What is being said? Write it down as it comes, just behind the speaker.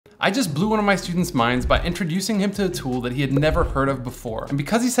I just blew one of my students' minds by introducing him to a tool that he had never heard of before. And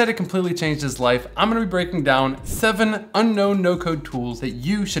because he said it completely changed his life, I'm gonna be breaking down 7 unknown no-code tools that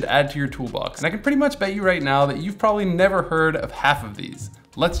you should add to your toolbox. And I can pretty much bet you right now that you've probably never heard of half of these.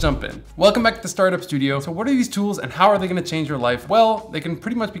 Let's jump in. Welcome back to the Startup Studio. So what are these tools and how are they gonna change your life? Well, they can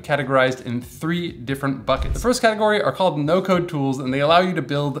pretty much be categorized in 3 different buckets. The first category are called no-code tools, and they allow you to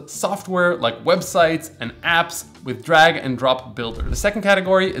build software like websites and apps with drag and drop builders. The second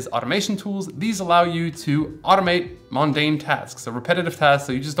category is automation tools. These allow you to automate mundane tasks, so repetitive tasks,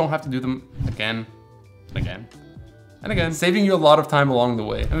 so you just don't have to do them again, and again, saving you a lot of time along the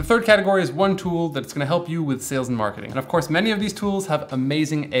way. And the third category is one tool that's gonna help you with sales and marketing. And of course, many of these tools have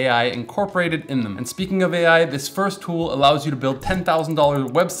amazing AI incorporated in them. And speaking of AI, this first tool allows you to build $10,000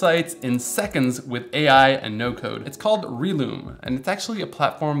 websites in seconds with AI and no code. It's called Retool, and it's actually a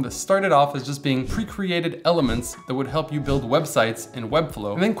platform that started off as just being pre-created elements that would help you build websites in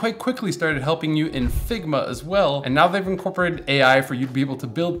Webflow, and then quite quickly started helping you in Figma as well. And now they've incorporated AI for you to be able to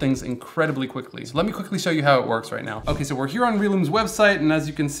build things incredibly quickly. So let me quickly show you how it works right now. Okay, so we're here on Reloom's website, and as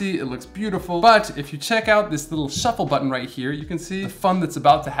you can see, it looks beautiful. But if you check out this little shuffle button right here, you can see the fun that's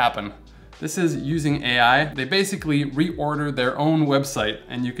about to happen. This is using AI. They basically reorder their own website,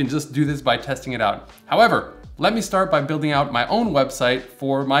 and you can just do this by testing it out. However, let me start by building out my own website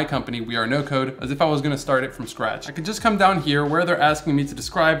for my company, We Are No Code, as if I was gonna start it from scratch. I could just come down here where they're asking me to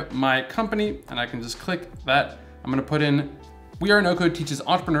describe my company, and I can just click that. I'm gonna put in, We Are No Code teaches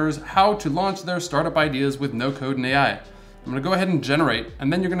entrepreneurs how to launch their startup ideas with no code and AI. I'm gonna go ahead and generate,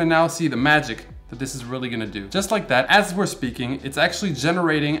 and then you're gonna now see the magic that this is really gonna do. Just like that, as we're speaking, it's actually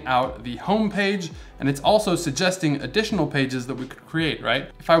generating out the home page, and it's also suggesting additional pages that we could create,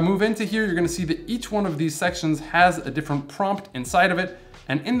 right? If I move into here, you're gonna see that each one of these sections has a different prompt inside of it.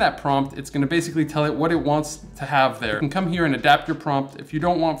 And in that prompt, it's gonna basically tell it what it wants to have there. You can come here and adapt your prompt. If you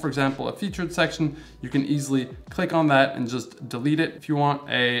don't want, for example, a featured section, you can easily click on that and just delete it. If you want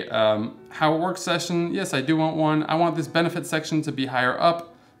a how it works session, yes, I do want one. I want this benefit section to be higher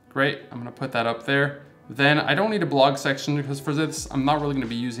up. Great, I'm gonna put that up there. Then I don't need a blog section because for this, I'm not really gonna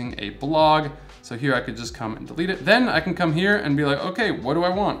be using a blog. So here I could just come and delete it. Then I can come here and be like, okay, what do I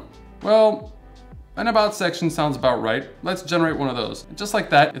want? Well, an about section sounds about right. Let's generate one of those. And just like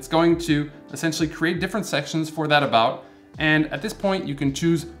that, it's going to essentially create different sections for that about. And at this point, you can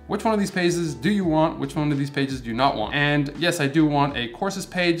choose which one of these pages do you want, which one of these pages do you not want. And yes, I do want a courses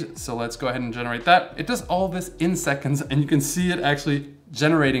page, so let's go ahead and generate that. It does all this in seconds, and you can see it actually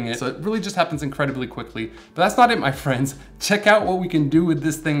generating it. So it really just happens incredibly quickly. But that's not it, my friends. Check out what we can do with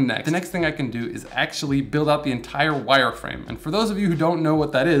this thing next. The next thing I can do is actually build out the entire wireframe. And for those of you who don't know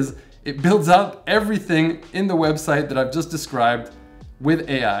what that is, it builds out everything in the website that I've just described with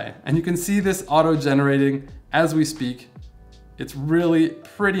AI. And you can see this auto-generating as we speak. It's really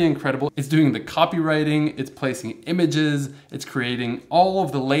pretty incredible. It's doing the copywriting, it's placing images, it's creating all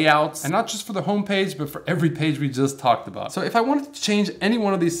of the layouts, and not just for the homepage, but for every page we just talked about. So if I wanted to change any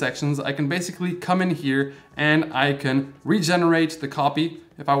one of these sections, I can basically come in here and I can regenerate the copy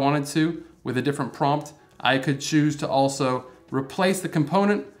if I wanted to with a different prompt. I could choose to also replace the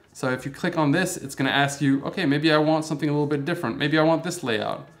component. So if you click on this, it's gonna ask you, okay, maybe I want something a little bit different. Maybe I want this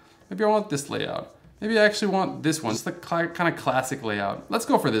layout. Maybe I want this layout. Maybe I actually want this one. It's the kind of classic layout. Let's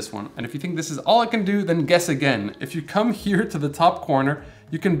go for this one. And if you think this is all I can do, then guess again. If you come here to the top corner,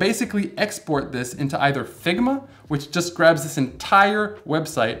 you can basically export this into either Figma, which just grabs this entire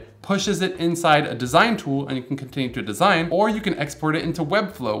website, pushes it inside a design tool, and you can continue to design, or you can export it into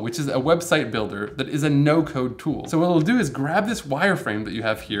Webflow, which is a website builder that is a no-code tool. So what it'll do is grab this wireframe that you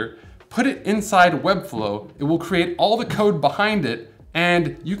have here, put it inside Webflow, it will create all the code behind it,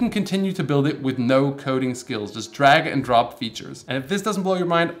 and you can continue to build it with no coding skills, just drag and drop features. And if this doesn't blow your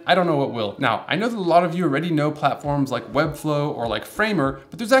mind, I don't know what will. Now, I know that a lot of you already know platforms like Webflow or like Framer,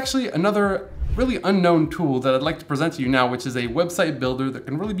 but there's actually another really unknown tool that I'd like to present to you now, which is a website builder that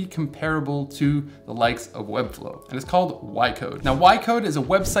can really be comparable to the likes of Webflow, and it's called Ycode. Now, Ycode is a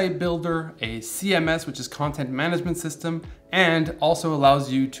website builder, a CMS, which is content management system, and also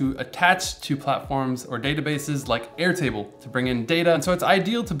allows you to attach to platforms or databases like Airtable to bring in data. And so it's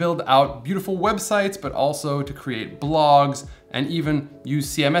ideal to build out beautiful websites, but also to create blogs and even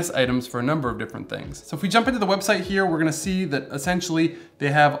use CMS items for a number of different things. So if we jump into the website here, we're gonna see that essentially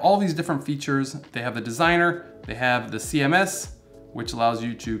they have all these different features. They have the designer, they have the CMS, which allows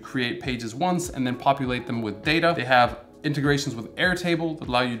you to create pages once and then populate them with data. They have integrations with Airtable that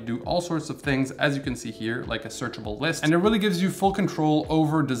allow you to do all sorts of things, as you can see here, like a searchable list. And it really gives you full control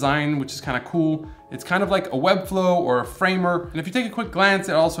over design, which is kind of cool. It's kind of like a Webflow or a framer. And if you take a quick glance,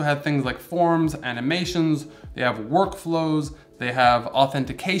 it also has things like forms, animations, they have workflows, they have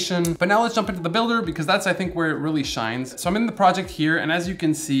authentication. But now let's jump into the builder because that's, I think, where it really shines. So I'm in the project here, and as you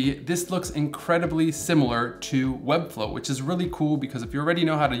can see, this looks incredibly similar to Webflow, which is really cool because if you already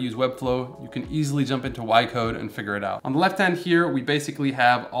know how to use Webflow, you can easily jump into Y code and figure it out. On the left hand here, we basically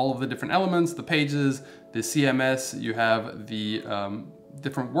have all of the different elements, the pages, the CMS, you have the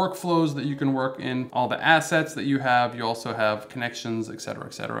different workflows that you can work in, all the assets that you have, you also have connections, etc.,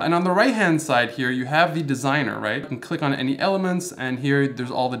 etc. And on the right-hand side here, you have the designer, right? You can click on any elements, and here there's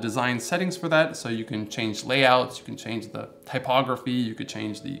all the design settings for that. So you can change layouts, you can change the typography, you could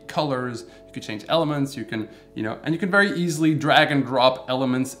change the colors, you could change elements, you can, and you can very easily drag and drop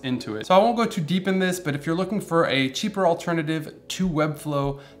elements into it. So I won't go too deep in this, but if you're looking for a cheaper alternative to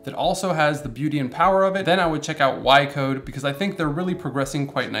Webflow that also has the beauty and power of it, then I would check out Y code because I think they're really progressing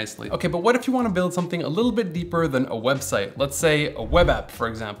quite nicely. Okay, but what if you want to build something a little bit deeper than a website? Let's say a web app, for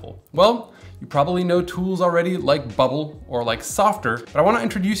example. Well, you probably know tools already like Bubble or like Softer, but I want to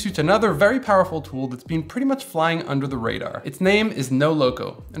introduce you to another very powerful tool that's been pretty much flying under the radar. Its name is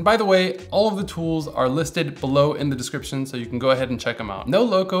NoLoco. And by the way, all of the tools are listed below in the description, so you can go ahead and check them out.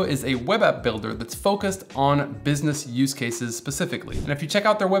 NoLoco is a web app builder that's focused on business use cases specifically. And if you check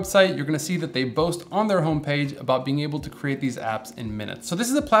out their website, you're gonna see that they boast on their homepage about being able to create these apps in minutes. So this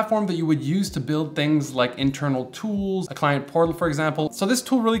is a platform that you would use to build things like internal tools, a client portal, for example. So this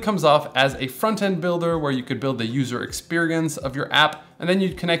tool really comes off as a front-end builder where you could build the user experience of your app, and then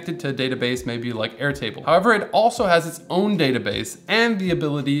you'd connect it to a database, maybe like Airtable. However, it also has its own database and the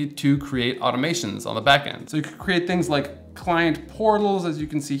ability to create automations on the back end. So you could create things like client portals, as you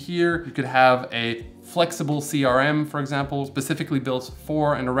can see here. You could have a flexible CRM, for example, specifically built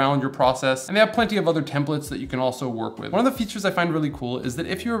for and around your process. And they have plenty of other templates that you can also work with. One of the features I find really cool is that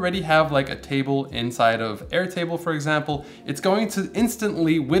if you already have like a table inside of Airtable, for example, it's going to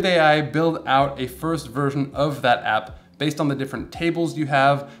instantly, with AI, build out a first version of that app based on the different tables you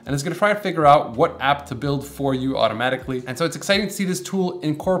have, and it's gonna try to figure out what app to build for you automatically. And so it's exciting to see this tool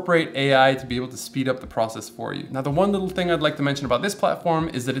incorporate AI to be able to speed up the process for you. Now, the one little thing I'd like to mention about this platform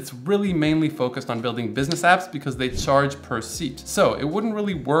is that it's really mainly focused on building business apps because they charge per seat. So it wouldn't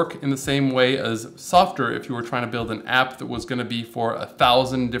really work in the same way as Softer if you were trying to build an app that was gonna be for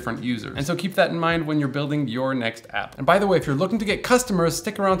 1,000 different users. And so keep that in mind when you're building your next app. And by the way, if you're looking to get customers,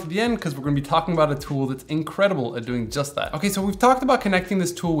 stick around to the end because we're gonna be talking about a tool that's incredible at doing just that. Okay, so we've talked about connecting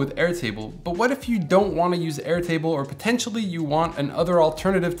this tool with Airtable, but what if you don't want to use Airtable, or potentially you want another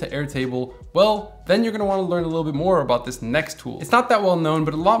alternative to Airtable? Well, then you're gonna want to learn a little bit more about this next tool. It's not that well known,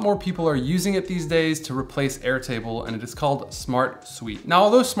 but a lot more people are using it these days to replace Airtable, and it is called SmartSite. Now,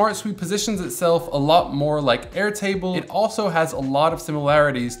 although SmartSite positions itself a lot more like Airtable, it also has a lot of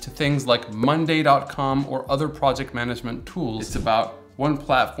similarities to things like Monday.com or other project management tools. It's about one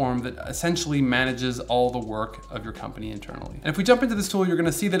platform that essentially manages all the work of your company internally. And if we jump into this tool, you're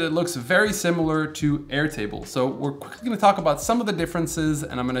gonna see that it looks very similar to Airtable. So we're quickly gonna talk about some of the differences,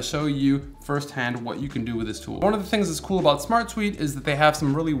 and I'm gonna show you firsthand what you can do with this tool. One of the things that's cool about SmartSite is that they have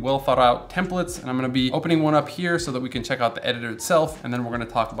some really well thought out templates, and I'm gonna be opening one up here so that we can check out the editor itself, and then we're gonna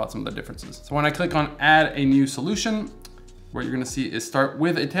talk about some of the differences. So when I click on add a new solution, what you're gonna see is start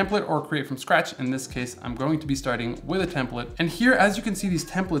with a template or create from scratch. In this case, I'm going to be starting with a template. And here, as you can see, these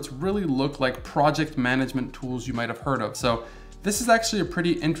templates really look like project management tools you might have heard of. So this is actually a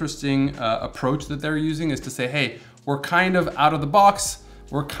pretty interesting approach that they're using, is to say, hey, we're kind of out of the box.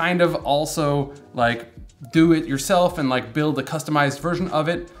 We're kind of also like do it yourself and like build a customized version of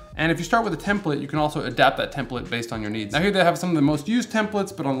it. And if you start with a template, you can also adapt that template based on your needs. Now here they have some of the most used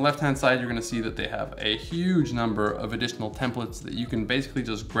templates, but on the left-hand side, you're gonna see that they have a huge number of additional templates that you can basically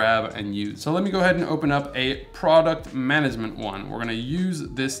just grab and use. So let me go ahead and open up a product management one. We're gonna use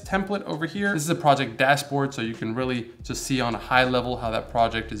this template over here. This is a project dashboard, so you can really just see on a high level how that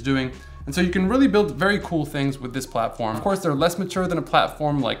project is doing. And so you can really build very cool things with this platform. Of course, they're less mature than a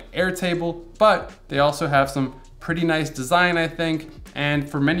platform like Airtable, but they also have some pretty nice design, I think. And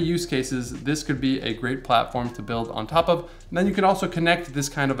for many use cases, this could be a great platform to build on top of. And then you can also connect this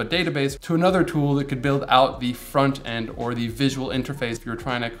kind of a database to another tool that could build out the front end or the visual interface if you're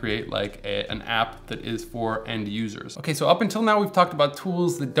trying to create like an app that is for end users. Okay, so up until now, we've talked about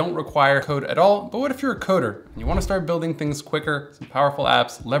tools that don't require code at all. But what if you're a coder and you want to start building things quicker, some powerful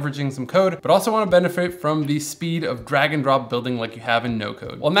apps, leveraging some code, but also want to benefit from the speed of drag and drop building like you have in no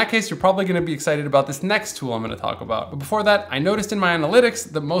code? Well, in that case, you're probably going to be excited about this next tool I'm going to talk about. But before that, I noticed in my analytics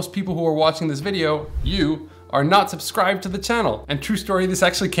that most people who are watching this video, you, are not subscribed to the channel. And true story, this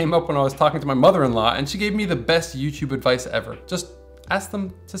actually came up when I was talking to my mother-in-law, and she gave me the best YouTube advice ever. Just ask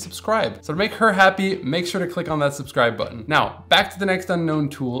them to subscribe. So to make her happy, make sure to click on that subscribe button. Now, back to the next unknown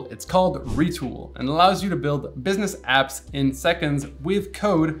tool. It's called Retool and allows you to build business apps in seconds with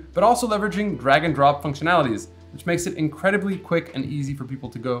code, but also leveraging drag and drop functionalities, which makes it incredibly quick and easy for people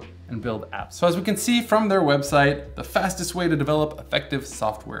to go and build apps. So as we can see from their website, the fastest way to develop effective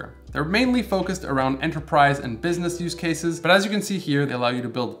software. They're mainly focused around enterprise and business use cases, but as you can see here, they allow you to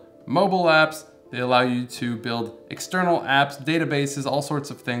build mobile apps, they allow you to build external apps, databases, all sorts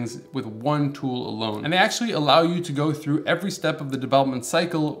of things with one tool alone. And they actually allow you to go through every step of the development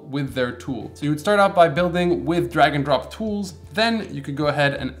cycle with their tool. So you would start out by building with drag and drop tools. Then you could go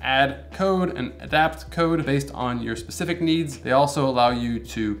ahead and add code and adapt code based on your specific needs. They also allow you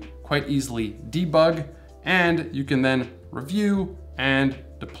to quite easily debug, and you can then review and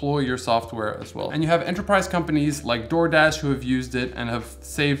deploy your software as well. And you have enterprise companies like DoorDash who have used it and have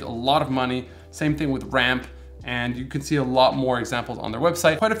saved a lot of money. Same thing with Ramp, and you can see a lot more examples on their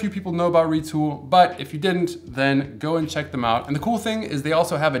website. Quite a few people know about Retool, but if you didn't, then go and check them out. And the cool thing is they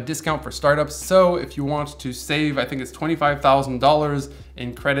also have a discount for startups. So if you want to save, I think it's $25,000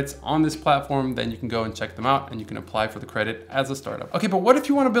 in credits on this platform, then you can go and check them out and you can apply for the credit as a startup. Okay, but what if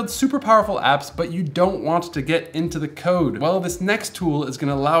you want to build super powerful apps, but you don't want to get into the code? Well, this next tool is going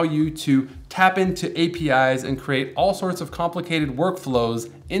to allow you to tap into APIs and create all sorts of complicated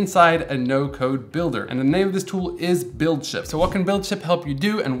workflows inside a no-code builder. And the name of this tool is BuildChip. So what can BuildChip help you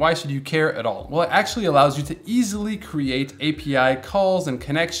do, and why should you care at all? Well, it actually allows you to easily create API calls and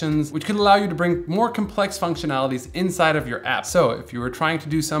connections, which could allow you to bring more complex functionalities inside of your app. So if you were trying to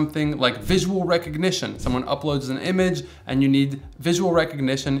do something like visual recognition, someone uploads an image and you need visual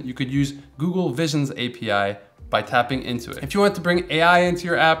recognition, you could use Google Vision's API by tapping into it. If you want to bring AI into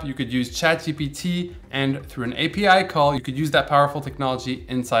your app, you could use ChatGPT, and through an API call, you could use that powerful technology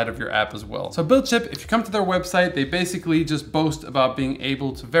inside of your app as well. So BuildChip, if you come to their website, they basically just boast about being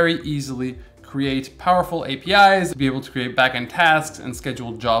able to very easily create powerful APIs, to be able to create backend tasks and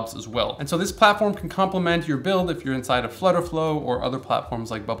schedule jobs as well. And so this platform can complement your build if you're inside of Flutterflow or other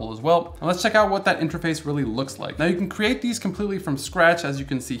platforms like Bubble as well. And let's check out what that interface really looks like. Now you can create these completely from scratch, as you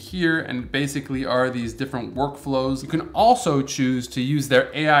can see here, and basically are these different workflows. You can also choose to use their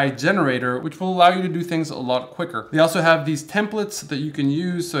AI generator, which will allow you to do things a lot quicker. They also have these templates that you can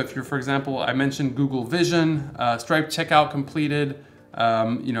use. So if you're, for example, I mentioned Google Vision, Stripe checkout completed,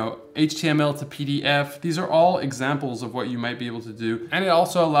 HTML to PDF. These are all examples of what you might be able to do. And it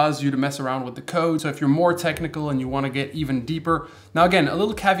also allows you to mess around with the code. So if you're more technical and you want to get even deeper. Now again, a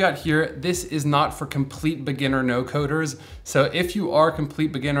little caveat here, this is not for complete beginner no coders. So if you are a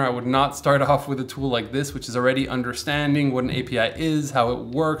complete beginner, I would not start off with a tool like this, which is already understanding what an API is, how it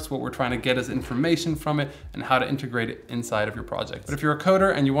works, what we're trying to get as information from it, and how to integrate it inside of your project. But if you're a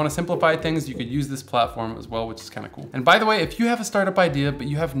coder and you want to simplify things, you could use this platform as well, which is kind of cool. And by the way, if you have a startup idea, but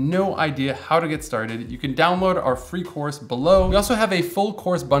you have no idea how to get started, you can download our free course below. We also have a full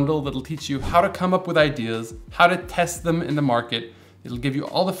course bundle that'll teach you how to come up with ideas, how to test them in the market. It'll give you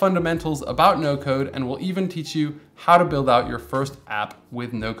all the fundamentals about no code, and will even teach you how to build out your first app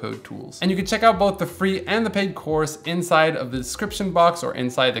with no code tools. And you can check out both the free and the paid course inside of the description box or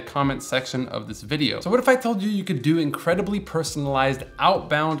inside the comment section of this video. So what if I told you you could do incredibly personalized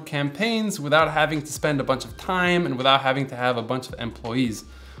outbound campaigns without having to spend a bunch of time and without having to have a bunch of employees?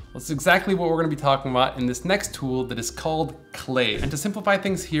 Well, that's exactly what we're going to be talking about in this next tool that is called Clay. And to simplify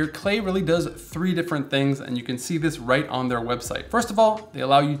things here, Clay really does 3 different things, and you can see this right on their website. First of all, they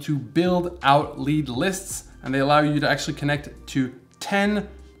allow you to build out lead lists, and they allow you to actually connect to 10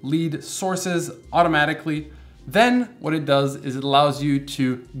 lead sources automatically. Then what it does is it allows you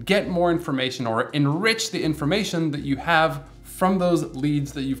to get more information or enrich the information that you have from those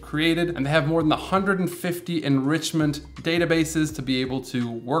leads that you've created. And they have more than 150 enrichment databases to be able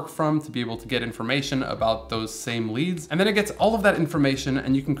to work from, to be able to get information about those same leads. And then it gets all of that information,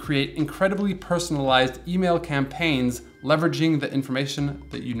 and you can create incredibly personalized email campaigns leveraging the information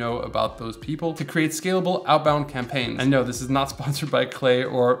that you know about those people to create scalable outbound campaigns. And no, this is not sponsored by Clay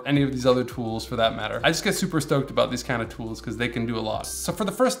or any of these other tools for that matter. I just get super stoked about these kind of tools because they can do a lot. So for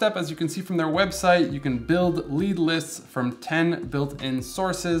the first step, as you can see from their website, you can build lead lists from 10 built-in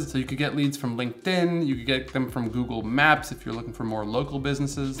sources. So you could get leads from LinkedIn, you could get them from Google Maps if you're looking for more local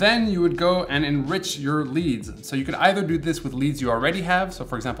businesses. Then you would go and enrich your leads. So you could either do this with leads you already have. So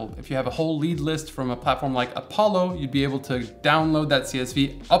for example, if you have a whole lead list from a platform like Apollo, you'd be able able to download that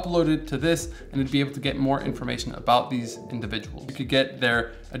CSV, upload it to this, and it'd be able to get more information about these individuals. You could get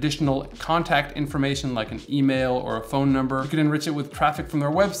their additional contact information like an email or a phone number. You could enrich it with traffic from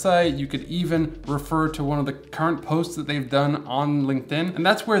their website. You could even refer to one of the current posts that they've done on LinkedIn. And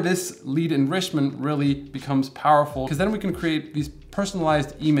that's where this lead enrichment really becomes powerful, because then we can create these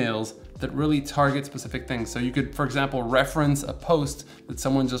personalized emails that really target specific things. So you could, for example, reference a post that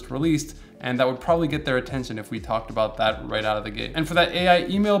someone just released, and that would probably get their attention if we talked about that right out of the gate. And for that AI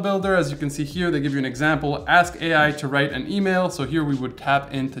email builder, as you can see here, they give you an example, ask AI to write an email. So here we would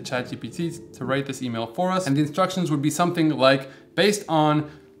tap into ChatGPT to write this email for us. And the instructions would be something like, based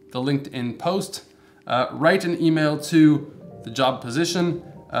on the LinkedIn post, write an email to the job position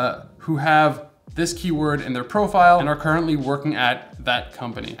who have this keyword in their profile and are currently working at that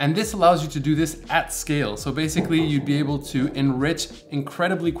company. And this allows you to do this at scale. So basically you'd be able to enrich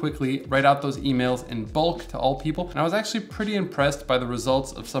incredibly quickly, write out those emails in bulk to all people. And I was actually pretty impressed by the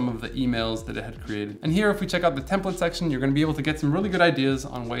results of some of the emails that it had created. And here, if we check out the template section, you're gonna be able to get some really good ideas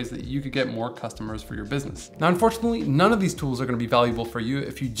on ways that you could get more customers for your business. Now, unfortunately, none of these tools are gonna be valuable for you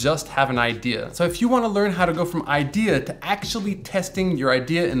if you just have an idea. So if you wanna learn how to go from idea to actually testing your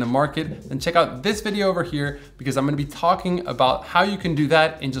idea in the market, then check out this video over here, because I'm gonna be talking about how you can do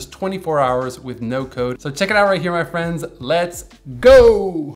that in just 24 hours with no code. So check it out right here, my friends. Let's go.